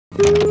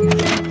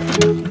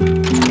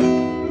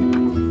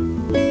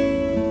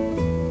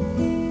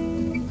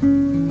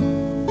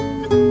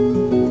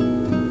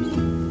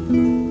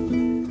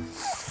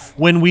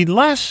When we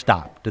last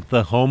stopped at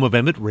the home of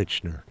Emmett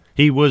Rychner,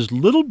 he was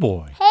little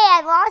boy. Hey,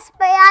 I lost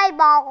my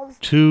eyeballs.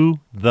 To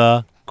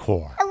the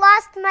core. I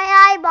lost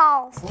my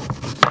eyeballs.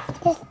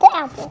 Just the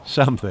apple.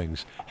 Some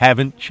things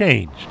haven't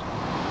changed,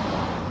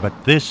 but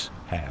this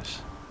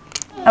has.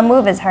 A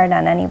move is hard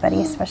on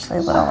anybody, especially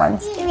little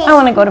ones. I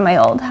want to go to my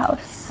old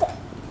house.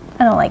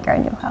 I don't like our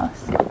new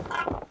house.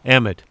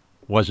 Emmett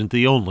wasn't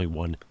the only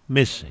one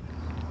missing.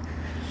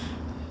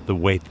 The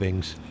way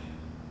things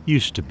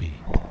used to be.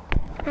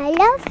 I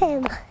love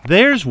him.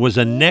 Theirs was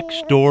a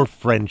next-door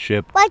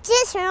friendship. What's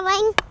this,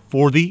 Erling?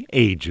 For the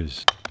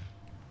ages.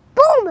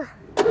 Boom!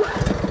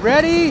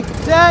 Ready,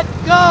 set,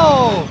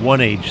 go!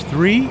 One age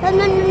 3,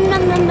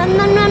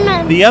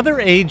 No. the other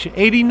age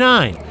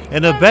 89,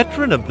 and a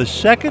veteran of the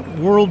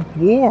Second World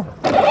War.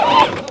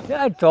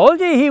 I told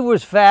you he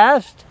was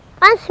fast.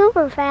 I'm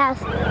super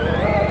fast.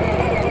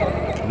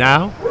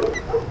 Now,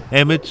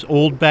 Emmett's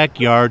old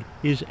backyard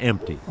is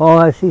empty. Oh,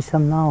 I see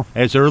some now.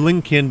 As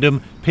Erling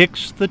Kindem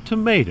picks the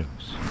tomatoes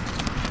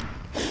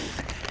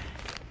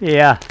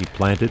Yeah, he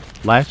planted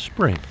last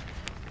spring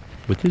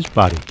with his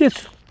buddy.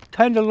 it's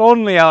kind of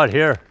lonely out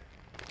here.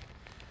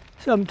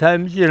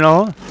 Sometimes, you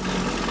know.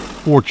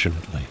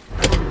 Fortunately,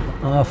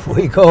 Off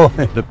we go.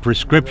 the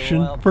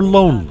prescription for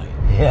lonely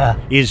Yeah.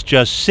 is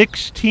just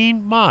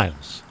 16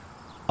 miles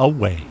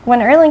away.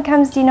 When Erling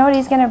comes, do you know what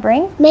he's going to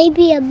bring?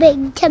 Maybe a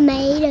big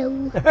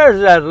tomato.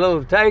 There's that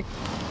little tyke.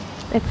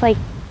 It's like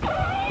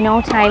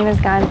no time has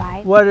gone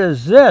by. What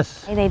is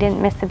this? They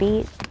didn't miss a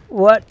beat.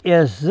 What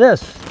is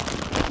this?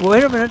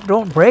 Wait a minute,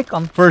 don't break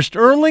them. First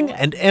Erling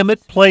and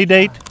Emmett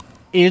playdate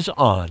is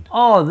on.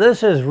 Oh,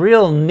 this is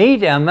real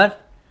neat, Emmett.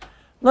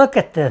 Look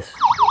at this.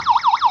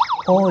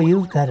 Oh,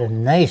 you've got a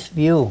nice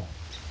view.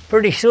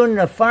 Pretty soon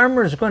the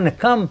farmer's going to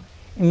come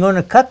and going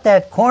to cut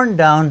that corn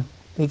down.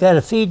 We got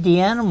to feed the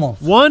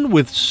animals. One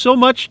with so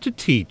much to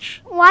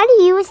teach, Why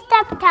do you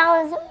step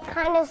down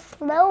kind of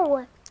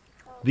slow?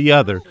 the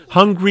other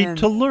hungry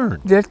to learn.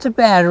 There's a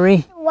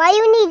battery. Why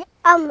you need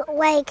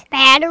like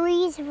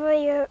batteries for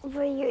your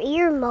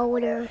ear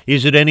motor?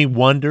 Is it any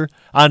wonder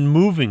on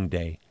moving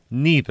day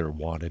neither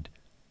wanted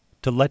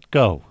to let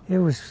go? It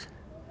was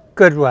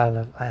good while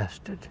it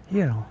lasted,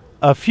 you know.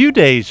 A few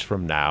days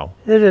from now,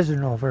 It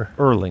isn't over.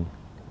 Erling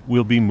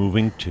will be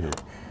moving too.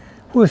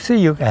 We'll see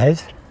you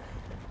guys.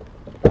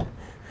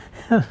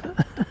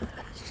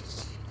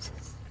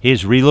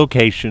 His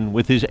relocation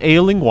with his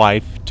ailing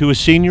wife to a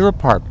senior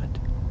apartment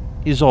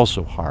is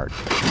also hard.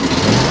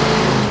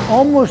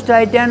 Almost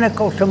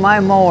identical to my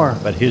mower.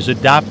 But his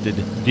adopted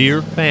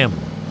dear family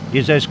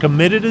is as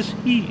committed as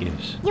he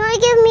is You want to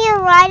give me a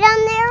ride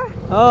on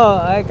there? Oh,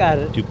 I got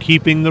it. to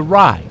keeping the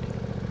ride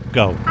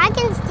going. I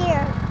can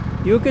steer.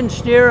 You can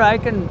steer, I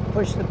can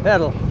push the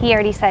pedal. He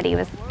already said he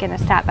was going to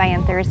stop by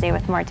on Thursday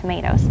with more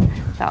tomatoes.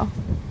 So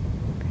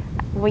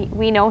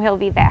we know he'll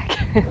be back.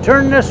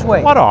 Turn this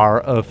way. What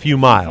are a few You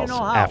miles know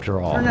how.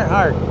 after all Turn it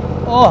hard.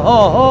 Oh,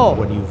 ho, ho.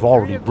 when you've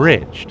already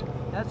bridged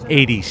That's it.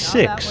 86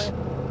 Now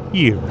that way.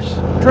 years?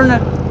 Turn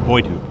it.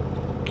 Boyd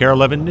Huppert, KARE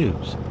 11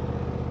 News,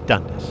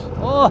 Dundas.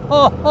 Oh,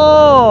 ho,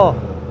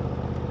 ho.